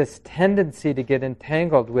is this tendency to get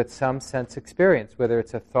entangled with some sense experience, whether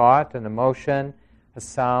it's a thought, an emotion, a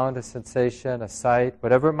sound, a sensation, a sight,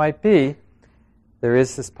 whatever it might be. There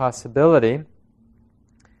is this possibility.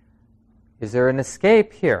 Is there an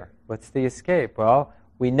escape here? What's the escape? Well,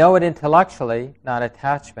 we know it intellectually, not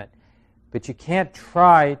attachment. But you can't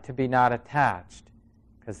try to be not attached,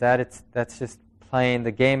 because that's just playing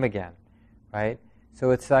the game again, right?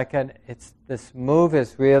 So it's like this move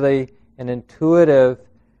is really an intuitive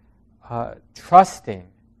trusting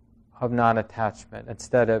of non-attachment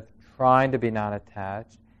instead of trying to be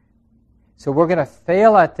non-attached. So we're going to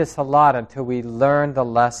fail at this a lot until we learn the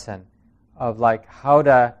lesson of like how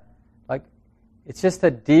to, like, it's just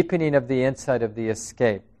a deepening of the insight of the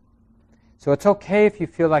escape. So it's okay if you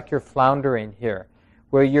feel like you're floundering here,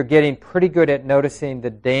 where you're getting pretty good at noticing the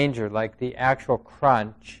danger, like the actual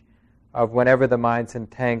crunch of whenever the mind's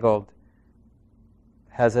entangled,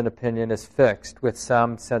 has an opinion, is fixed with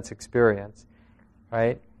some sense experience,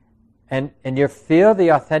 right? And you feel the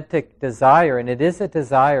authentic desire, and it is a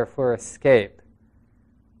desire for escape,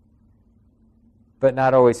 but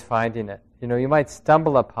not always finding it. You know, you might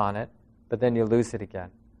stumble upon it, but then you lose it again.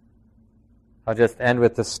 I'll just end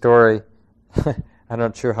with the story. I'm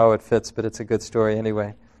not sure how it fits, but it's a good story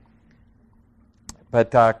anyway.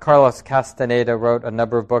 But Carlos Castaneda wrote a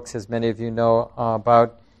number of books, as many of you know,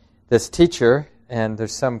 about this teacher, and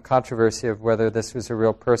there's some controversy of whether this was a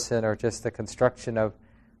real person or just a construction of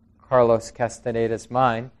Carlos Castaneda's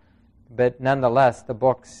mind. But nonetheless, the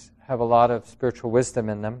books have a lot of spiritual wisdom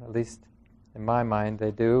in them, at least in my mind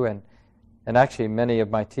they do, and actually many of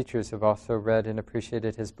my teachers have also read and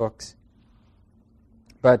appreciated his books.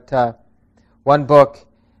 But one book,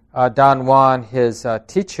 Don Juan, his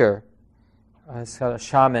teacher, is a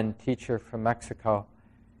shaman teacher from Mexico,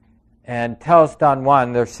 and tells Don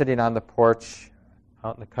Juan, they're sitting on the porch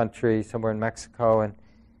out in the country somewhere in Mexico,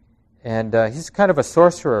 and he's kind of a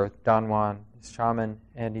sorcerer, Don Juan, shaman,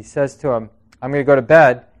 and he says to him, I'm going to go to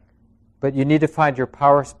bed, but you need to find your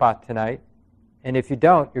power spot tonight, and if you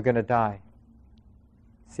don't, you're going to die.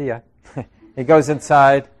 See ya. He goes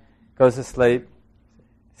inside, goes to sleep,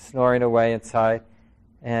 snoring away inside.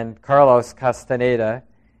 And Carlos Castaneda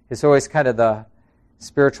is always kind of the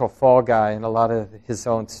spiritual fall guy in a lot of his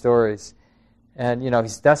own stories. And, you know,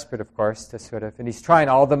 he's desperate, of course, to sort of, and he's trying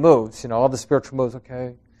all the moves, you know, all the spiritual moves,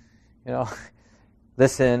 okay, you know,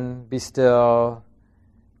 listen, be still,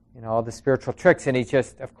 you know, all the spiritual tricks. And he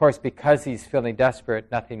just, of course, because he's feeling desperate,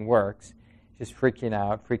 nothing works. Just freaking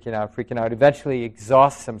out. Eventually he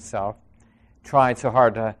exhausts himself, trying so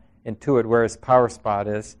hard to intuit where his power spot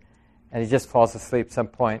is, and he just falls asleep some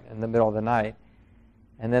point in the middle of the night.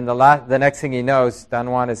 And then the next thing he knows,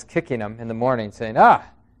 Don Juan is kicking him in the morning, saying,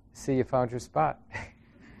 see, you found your spot.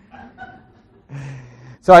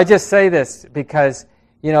 So I just say this because,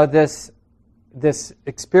 this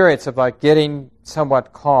experience of like getting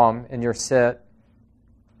somewhat calm in your sit,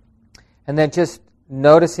 and then just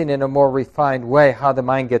noticing in a more refined way how the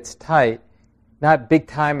mind gets tight, not big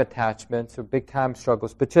time attachments or big time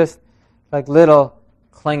struggles, but just like little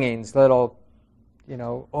clingings, little,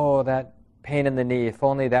 oh, that pain in the knee, if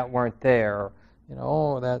only that weren't there, or,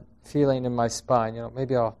 oh, that feeling in my spine,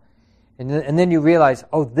 maybe I'll, and then you realize,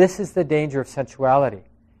 oh, this is the danger of sensuality.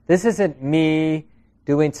 This isn't me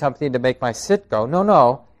doing something to make my sit go.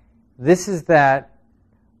 No. This is that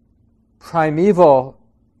primeval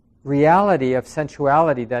reality of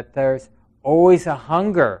sensuality, that there's always a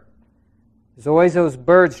hunger. There's always those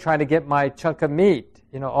birds trying to get my chunk of meat.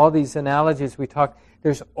 All these analogies we talk.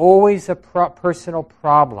 There's always a personal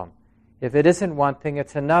problem. If it isn't one thing,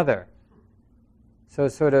 it's another. So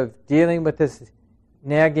sort of dealing with this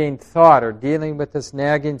nagging thought, or dealing with this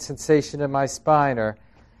nagging sensation in my spine, or,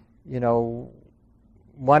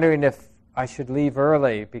 wondering if I should leave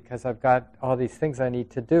early because I've got all these things I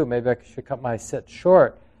need to do. Maybe I should cut my sit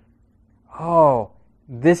short. Oh,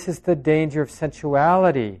 this is the danger of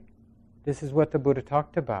sensuality. This is what the Buddha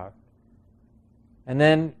talked about. And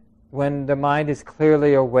then when the mind is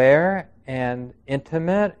clearly aware and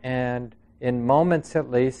intimate, and in moments at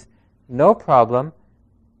least, no problem,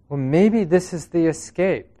 well, maybe this is the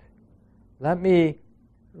escape. Let me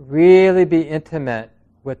really be intimate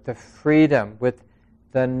with the freedom, with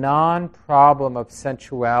the non-problem of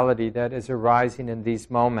sensuality that is arising in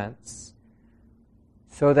these moments,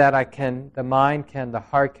 so that the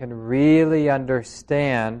heart can really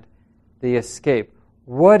understand the escape.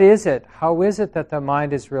 What is it? How is it that the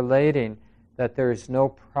mind is relating that there is no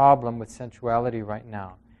problem with sensuality right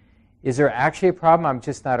now? Is there actually a problem? I'm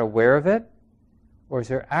just not aware of it? Or is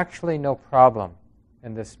there actually no problem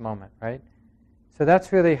in this moment, right? So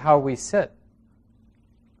that's really how we sit.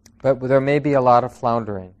 But there may be a lot of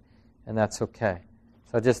floundering, and that's okay.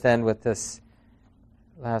 So I'll just end with this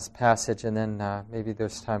last passage, and then maybe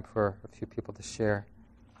there's time for a few people to share.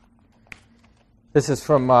 This is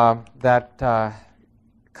from that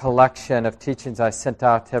collection of teachings I sent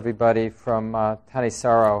out to everybody from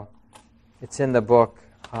Thanissaro. It's in the book,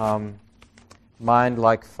 Mind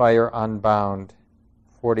Like Fire Unbound,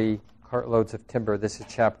 40 Cartloads of Timber. This is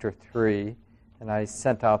chapter 3, and I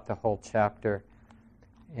sent out the whole chapter.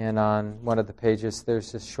 And on one of the pages,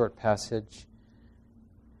 there's this short passage.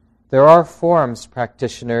 There are forms,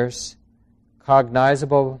 practitioners,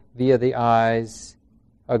 cognizable via the eyes,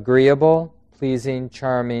 agreeable, pleasing,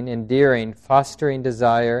 charming, endearing, fostering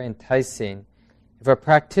desire, enticing. If a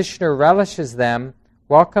practitioner relishes them,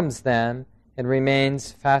 welcomes them, and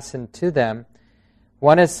remains fastened to them,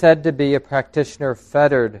 one is said to be a practitioner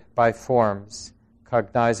fettered by forms,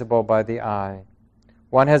 cognizable by the eye.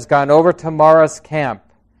 One has gone over to Mara's camp.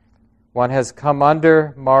 One has come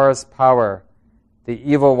under Mara's power. The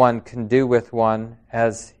evil one can do with one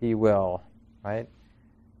as he will, right?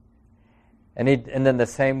 And then the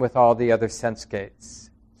same with all the other sense gates.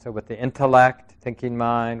 So with the intellect, thinking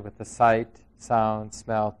mind, with the sight, sound,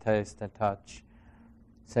 smell, taste, and touch,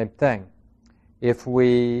 same thing. If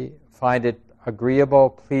we find it agreeable,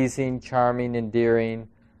 pleasing, charming, endearing,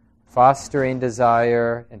 fostering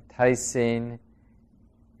desire, enticing,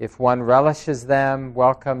 if one relishes them,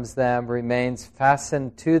 welcomes them, remains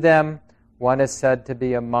fastened to them, one is said to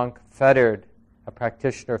be a monk fettered, a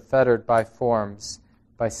practitioner fettered by forms,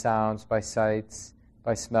 by sounds, by sights,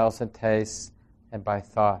 by smells and tastes, and by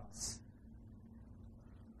thoughts.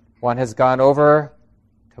 One has gone over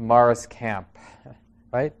to Mara's camp,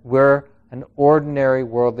 right? We're an ordinary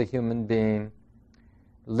worldly human being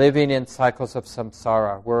living in cycles of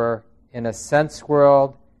samsara. We're in a sense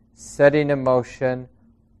world, setting in motion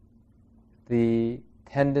the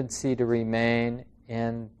tendency to remain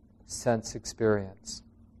in sense experience.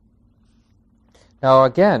 Now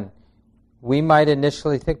again, we might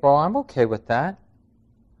initially think, well, I'm okay with that,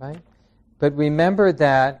 right? But remember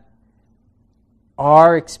that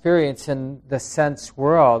our experience in the sense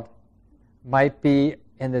world might be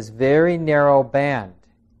in this very narrow band.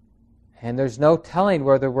 And there's no telling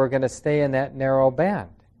whether we're going to stay in that narrow band.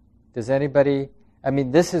 Does anybody,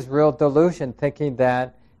 this is real delusion, thinking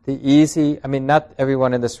that not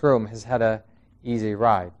everyone in this room has had an easy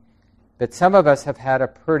ride. But some of us have had a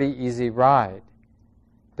pretty easy ride.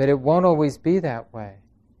 But it won't always be that way.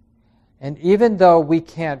 And even though we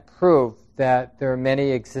can't prove that there are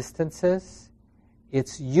many existences,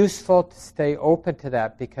 it's useful to stay open to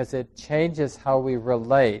that because it changes how we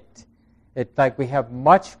relate. It's like we have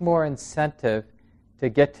much more incentive to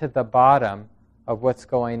get to the bottom of what's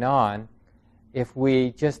going on if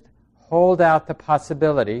we just hold out the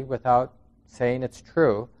possibility without saying it's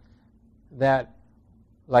true, that,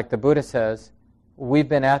 like the Buddha says, we've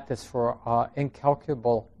been at this for an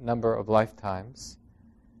incalculable number of lifetimes,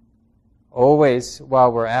 always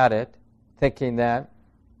while we're at it, thinking that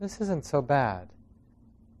this isn't so bad.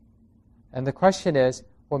 And the question is,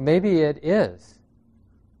 well, maybe it is.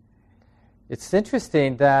 It's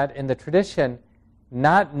interesting that in the tradition,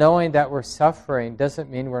 not knowing that we're suffering doesn't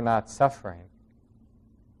mean we're not suffering.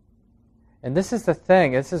 And this is the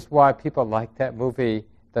thing. This is why people like that movie,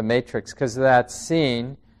 The Matrix, because of that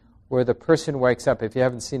scene where the person wakes up. If you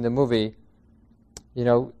haven't seen the movie,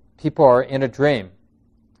 people are in a dream,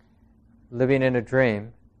 living in a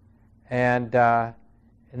dream, and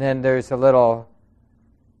then there's a little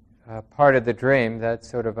part of the dream that's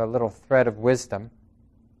sort of a little thread of wisdom.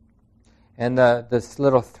 And this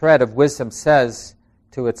little thread of wisdom says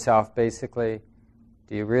to itself, basically,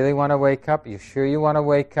 do you really want to wake up? Are you sure you want to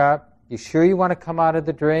wake up? You sure you want to come out of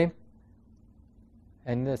the dream?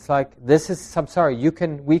 And it's like,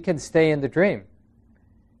 we can stay in the dream,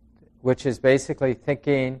 which is basically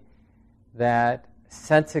thinking that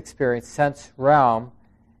sense experience, sense realm,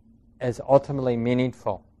 is ultimately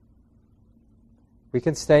meaningful. We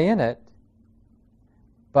can stay in it,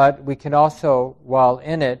 but we can also, while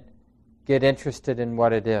in it, get interested in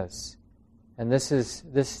what it is. And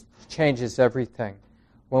this changes everything.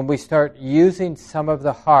 When we start using some of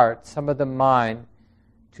the heart, some of the mind,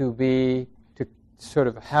 to sort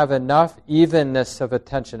of have enough evenness of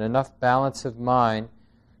attention, enough balance of mind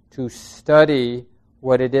to study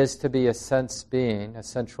what it is to be a sense being, a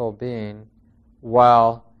sensual being,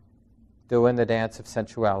 while doing the dance of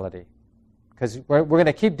sensuality. Because we're going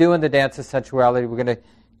to keep doing the dance of sensuality. We're going to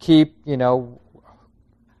keep, when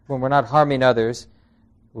we're not harming others,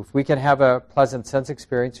 if we can have a pleasant sense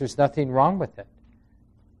experience, there's nothing wrong with it.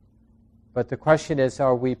 But the question is,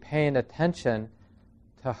 are we paying attention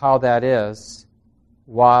to how that is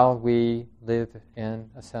while we live in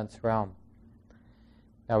a sense realm?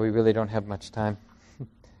 Now, we really don't have much time.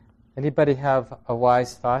 Anybody have a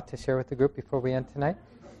wise thought to share with the group before we end tonight?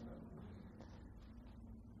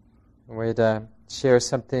 A way to share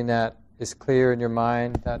something that is clear in your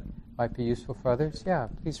mind that might be useful for others? Yeah,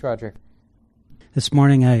 please, Roger. This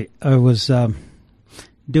morning I was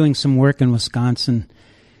doing some work in Wisconsin,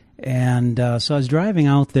 and so I was driving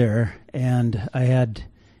out there, and I had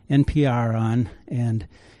NPR on, and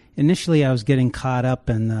initially I was getting caught up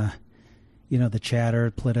in the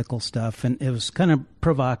chatter, political stuff, and it was kind of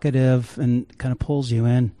provocative and kind of pulls you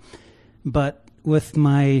in. But with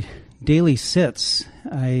my daily sits,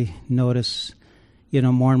 I notice,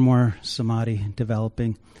 more and more samadhi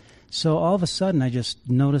developing. So all of a sudden, I just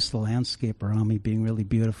noticed the landscape around me being really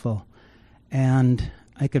beautiful. And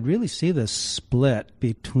I could really see this split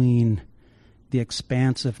between the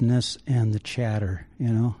expansiveness and the chatter,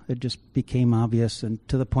 It just became obvious, and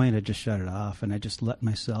to the point I just shut it off, and I just let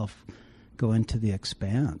myself go into the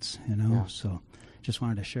expanse, Yeah. So just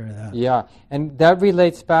wanted to share that. Yeah, and that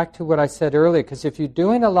relates back to what I said earlier, because if you're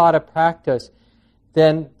doing a lot of practice,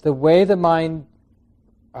 then the way the mind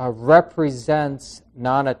represents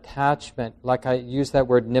non-attachment, like I use that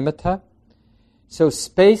word nimitta. So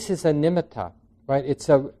space is a nimitta, right?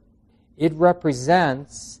 It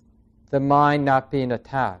represents the mind not being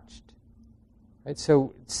attached. Right?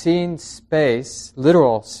 So seeing space,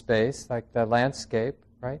 literal space, like the landscape,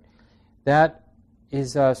 right? That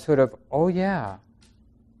is a sort of, oh yeah,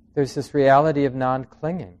 there's this reality of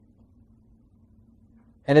non-clinging.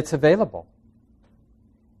 And it's available.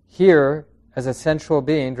 Here, as a sensual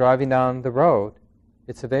being driving down the road,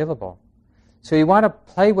 it's available. So you want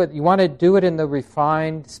to do it in the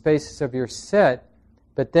refined spaces of your sit,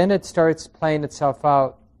 but then it starts playing itself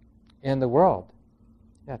out in the world.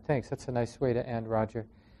 Yeah, thanks. That's a nice way to end, Roger.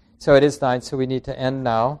 So it is 9, so we need to end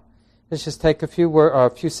now. Let's just take a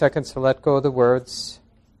few seconds to let go of the words.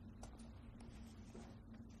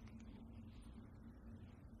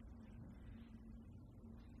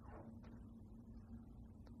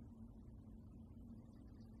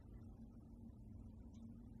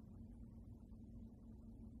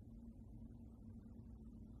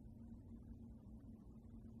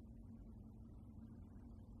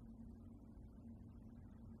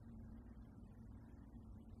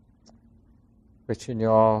 Wishing you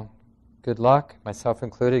all good luck, myself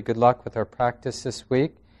included, good luck with our practice this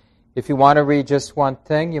week. If you want to read just one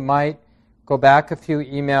thing, you might go back a few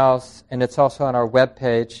emails, and it's also on our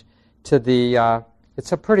webpage, to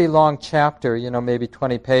it's a pretty long chapter, maybe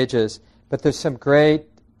 20 pages, but there's some great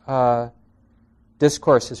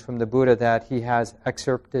discourses from the Buddha that he has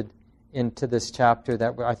excerpted into this chapter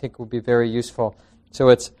that I think will be very useful. So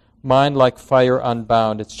it's Mind Like Fire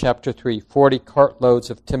Unbound. It's chapter 3, 40 cartloads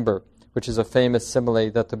of timber. which is a famous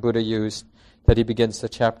simile that the Buddha used, that he begins the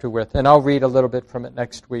chapter with. And I'll read a little bit from it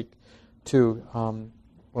next week, too,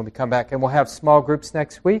 when we come back. And we'll have small groups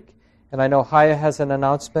next week. And I know Haya has an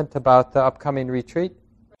announcement about the upcoming retreat.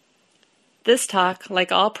 This talk,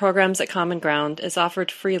 like all programs at Common Ground, is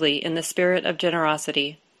offered freely in the spirit of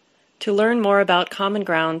generosity. To learn more about Common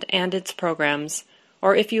Ground and its programs,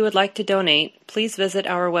 or if you would like to donate, please visit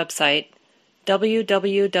our website,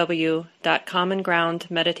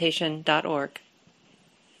 www.commongroundmeditation.org.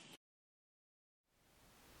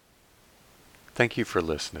 Thank you for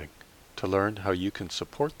listening. To learn how you can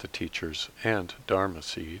support the teachers and Dharma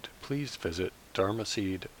Seed, please visit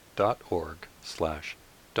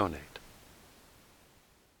dharmaseed.org/donate.